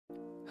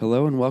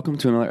Hello and welcome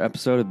to another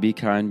episode of Be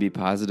Kind, Be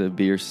Positive,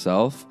 Be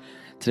Yourself.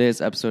 Today is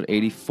episode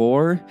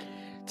 84.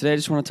 Today I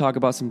just want to talk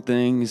about some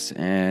things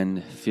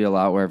and feel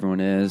out where everyone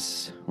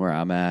is, where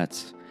I'm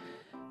at,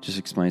 just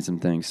explain some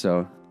things.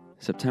 So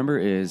September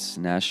is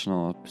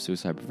National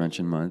Suicide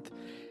Prevention Month,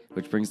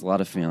 which brings a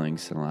lot of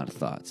feelings and a lot of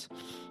thoughts.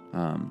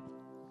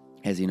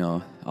 As you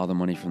know, all the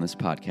money from this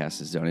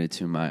podcast is donated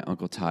to my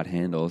Uncle Todd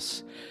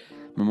Handel's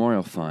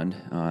Memorial Fund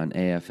on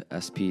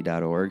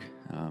afsp.org,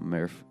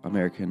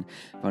 American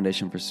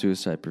Foundation for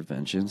Suicide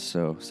Prevention.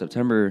 So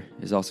September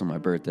is also my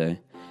birthday,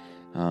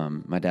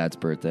 my dad's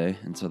birthday,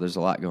 and so there's a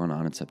lot going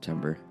on in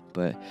September.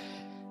 But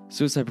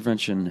Suicide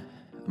Prevention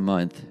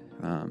Month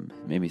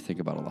made me think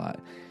about a lot.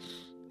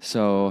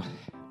 So,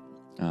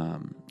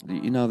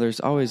 there's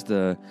always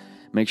the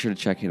make sure to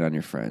check in on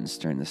your friends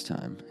during this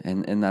time,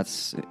 and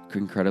that's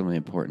incredibly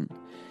important.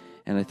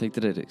 And I think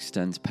that it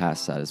extends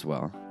past that as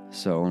well.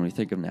 So when we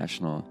think of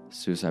National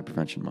Suicide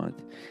Prevention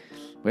Month,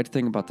 we have to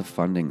think about the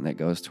funding that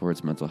goes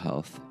towards mental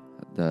health,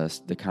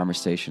 the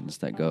conversations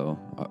that go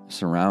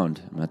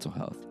surround mental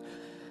health.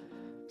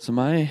 So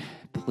my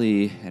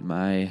plea and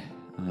my,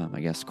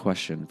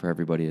 question for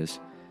everybody is,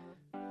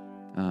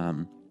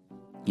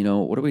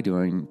 what are we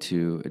doing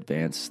to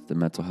advance the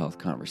mental health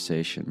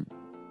conversation,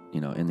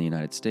 in the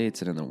United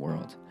States and in the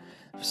world,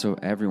 so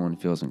everyone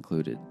feels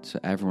included, so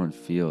everyone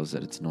feels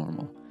that it's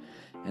normal.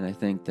 And I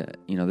think that,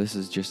 this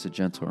is just a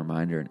gentle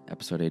reminder in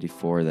episode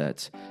 84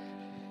 that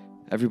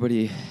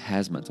everybody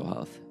has mental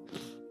health.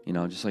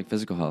 Just like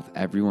physical health,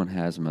 everyone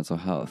has mental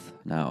health.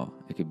 Now,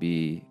 it could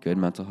be good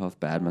mental health,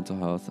 bad mental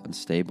health,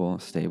 unstable,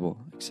 stable,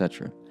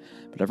 etc.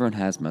 But everyone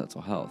has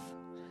mental health.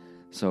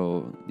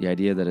 So the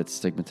idea that it's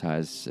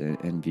stigmatized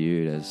and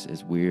viewed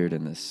as weird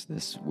and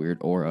this weird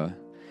aura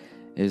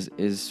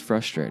is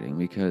frustrating,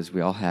 because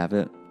we all have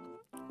it.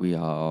 We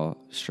all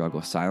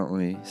struggle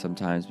silently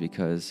sometimes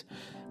because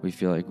we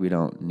feel like we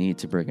don't need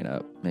to bring it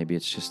up. Maybe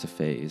it's just a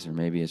phase, or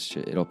maybe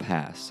it'll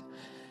pass.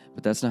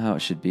 But that's not how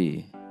it should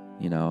be.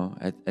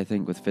 I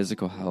think with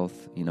physical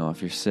health,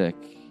 if you're sick,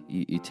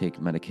 you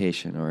take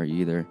medication, or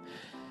you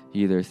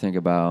either think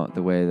about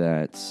the way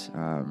that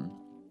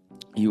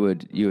you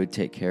would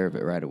take care of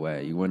it right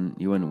away. You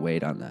wouldn't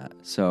wait on that.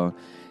 So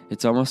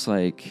it's almost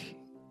like,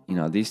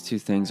 these two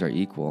things are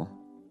equal,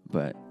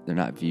 but they're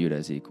not viewed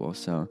as equal.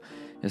 So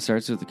it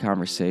starts with the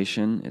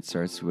conversation. It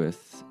starts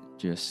with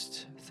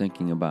just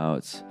thinking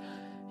about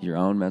your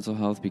own mental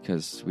health,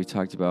 because we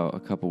talked about a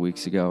couple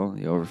weeks ago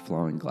the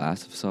overflowing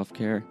glass of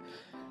self-care.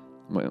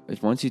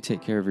 Once you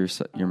take care of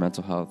your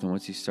mental health, and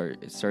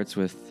it starts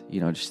with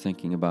just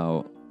thinking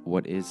about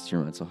what is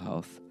your mental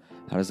health.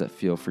 How does that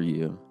feel for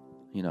you?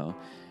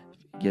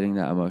 Getting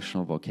that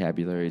emotional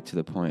vocabulary to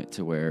the point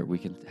to where we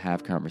can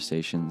have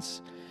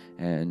conversations,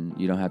 and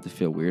you don't have to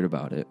feel weird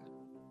about it.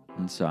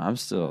 And so I'm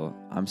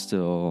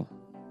still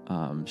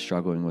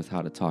struggling with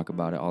how to talk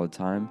about it all the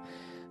time.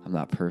 I'm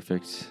not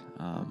perfect,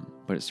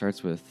 but it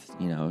starts with,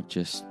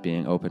 just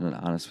being open and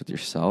honest with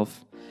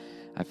yourself.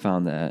 I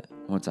found that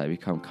once I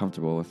become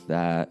comfortable with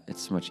that,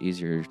 it's much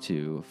easier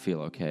to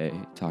feel okay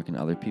talking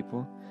to other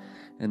people.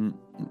 And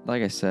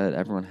like I said,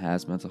 everyone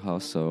has mental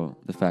health, so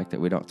the fact that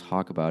we don't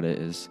talk about it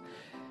is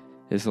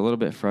a little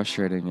bit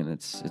frustrating, and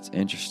it's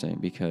interesting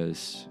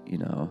because,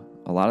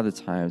 a lot of the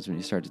times when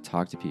you start to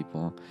talk to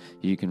people,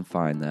 you can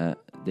find that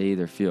they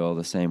either feel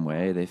the same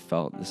way, they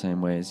felt the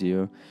same way as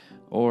you,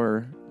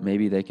 or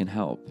maybe they can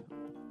help.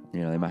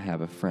 They might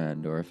have a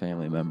friend or a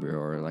family member,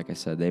 or like I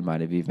said, they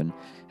might have even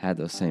had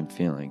those same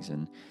feelings.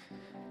 And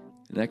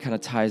that kind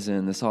of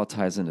this all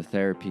ties into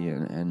therapy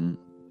and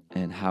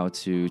how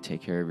to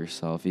take care of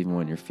yourself, even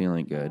when you're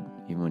feeling good,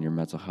 even when your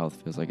mental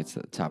health feels like it's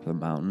at the top of the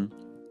mountain.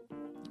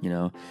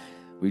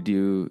 We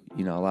do,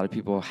 a lot of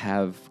people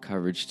have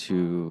coverage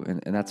too,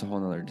 and that's a whole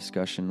nother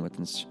discussion with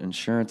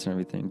insurance and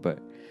everything. But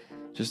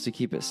just to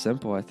keep it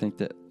simple, I think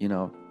that,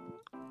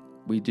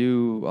 we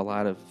do a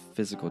lot of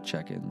physical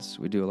check-ins.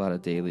 We do a lot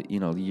of daily,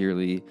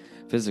 yearly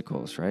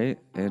physicals, right?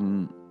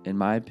 And in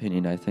my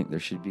opinion, I think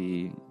there should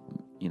be,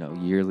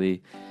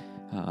 yearly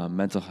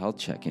mental health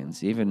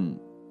check-ins, even,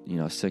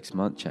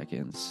 6-month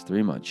check-ins,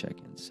 3-month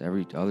check-ins,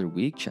 every other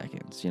week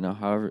check-ins,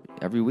 however,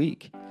 every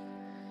week,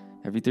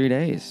 every 3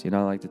 days,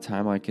 like the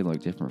timeline can look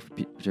different for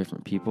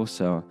different people.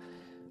 So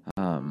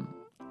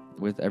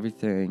with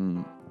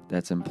everything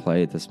that's in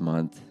play this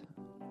month,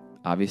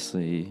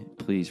 obviously,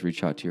 please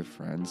reach out to your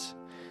friends.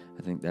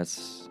 I think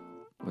that's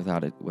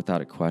without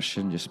a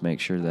question. Just make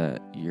sure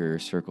that your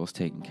circle's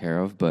taken care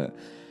of. But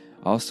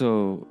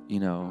also,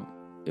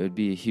 it would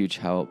be a huge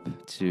help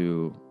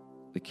to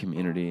the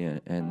community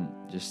and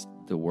just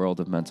the world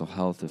of mental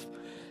health if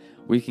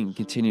we can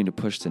continue to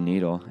push the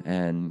needle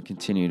and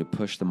continue to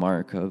push the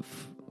mark of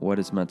what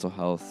is mental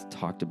health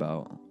talked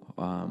about.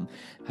 How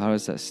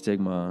does that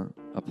stigma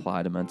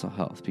apply to mental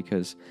health?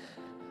 Because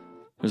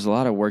there's a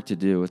lot of work to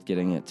do with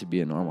getting it to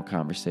be a normal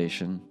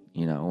conversation.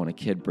 When a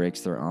kid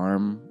breaks their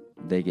arm,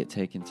 they get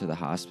taken to the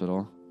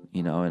hospital,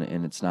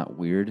 and it's not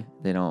weird.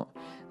 They don't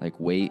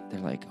wait.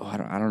 They're like, oh,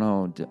 I don't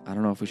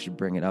know if we should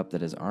bring it up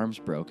that his arm's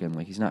broken.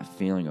 Like, he's not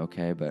feeling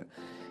okay, but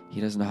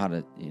he doesn't know how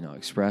to,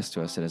 express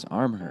to us that his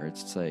arm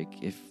hurts. It's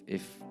like if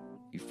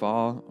you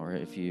fall or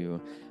if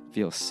you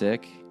feel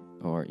sick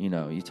or,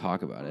 you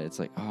talk about it, it's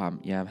like, oh,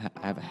 I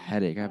have a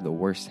headache. I have the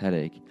worst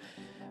headache.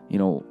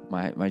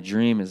 My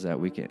dream is that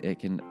it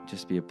can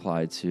just be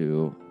applied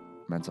to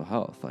mental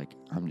health. Like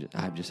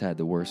I've just had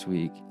the worst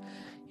week.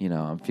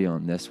 I'm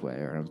feeling this way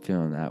or I'm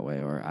feeling that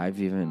way, or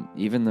I've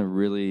even the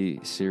really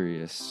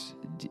serious,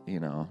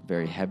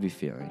 very heavy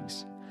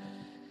feelings.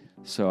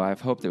 So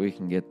I've hoped that we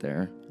can get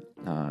there.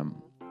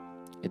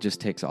 It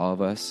just takes all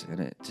of us, and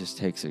it just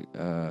takes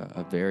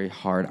a very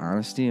hard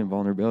honesty and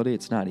vulnerability.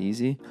 It's not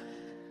easy,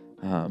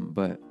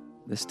 but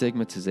the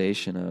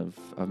stigmatization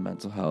of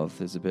mental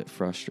health is a bit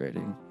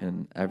frustrating.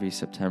 And every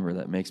September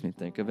that makes me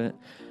think of it,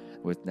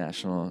 with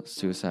National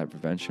Suicide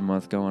Prevention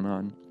Month going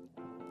on,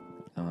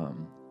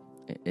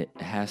 it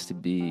has to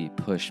be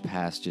pushed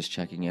past just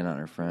checking in on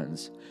our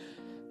friends.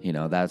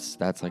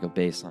 That's like a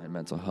baseline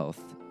mental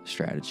health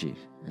strategy.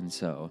 And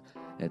so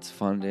it's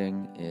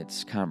funding,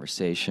 it's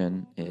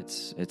conversation,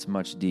 it's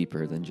much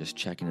deeper than just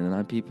checking in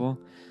on people.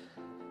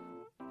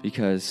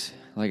 Because,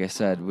 like I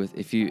said,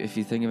 if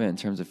you think of it in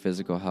terms of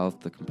physical health,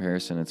 the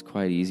comparison, it's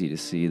quite easy to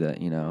see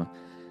that,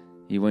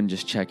 you wouldn't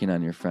just check in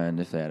on your friend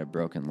if they had a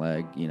broken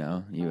leg,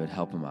 you would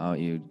help them out,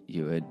 you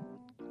would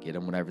get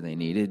them whatever they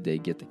needed,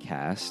 they'd get the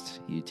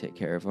cast, you take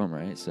care of them,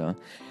 right? So,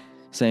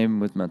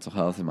 same with mental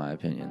health, in my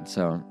opinion.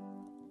 So,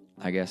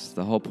 I guess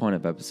the whole point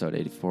of episode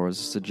 84 is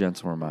just a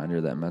gentle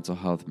reminder that mental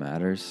health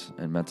matters,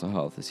 and mental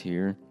health is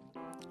here.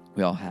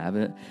 We all have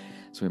it,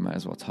 so we might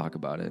as well talk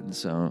about it. And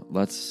so,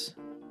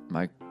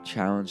 my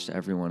challenge to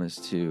everyone is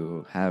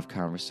to have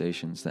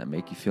conversations that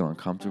make you feel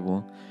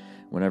uncomfortable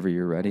whenever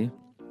you're ready.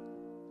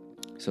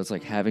 So it's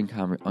like having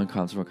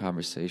uncomfortable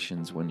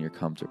conversations when you're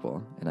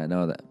comfortable. And I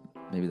know that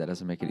maybe that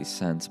doesn't make any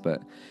sense,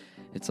 but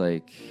it's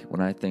like when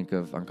I think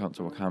of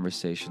uncomfortable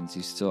conversations,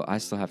 I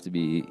still have to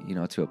be,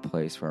 to a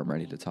place where I'm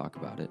ready to talk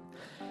about it.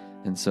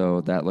 And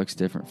so that looks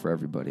different for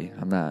everybody.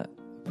 I'm not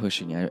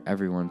pushing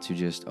everyone to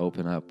just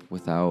open up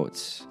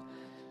without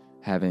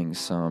having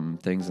some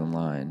things in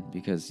line,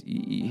 because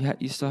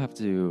you still have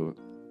to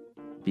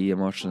be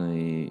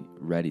emotionally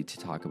ready to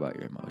talk about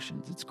your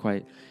emotions. It's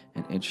quite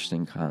an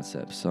interesting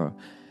concept. So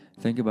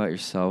think about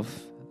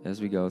yourself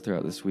as we go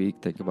throughout this week.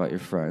 Think about your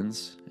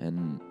friends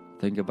and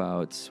think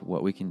about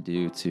what we can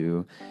do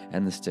to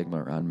end the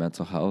stigma around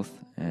mental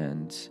health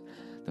and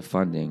the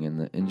funding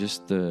and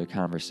just the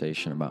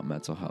conversation about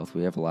mental health.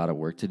 We have a lot of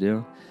work to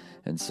do.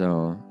 And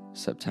so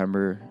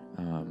September,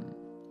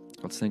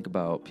 let's think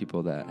about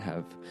people that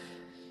have,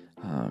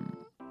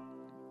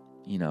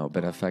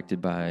 been affected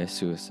by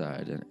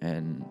suicide,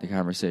 and the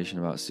conversation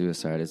about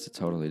suicide is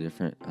totally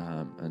different.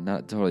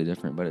 Not totally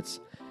different, but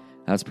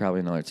that's probably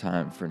another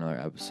time for another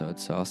episode.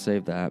 So I'll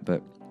save that.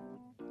 But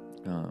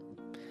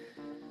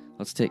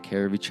let's take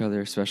care of each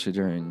other, especially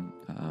during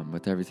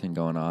with everything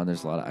going on.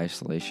 There's a lot of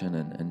isolation,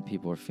 and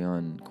people are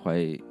feeling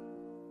quite,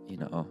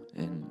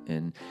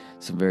 in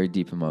some very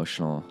deep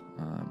emotional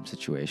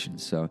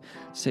situations. So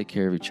let's take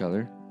care of each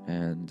other,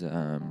 and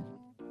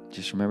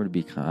just remember to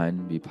be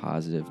kind, be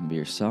positive, and be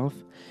yourself.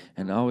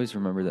 And always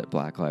remember that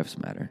Black Lives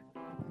Matter.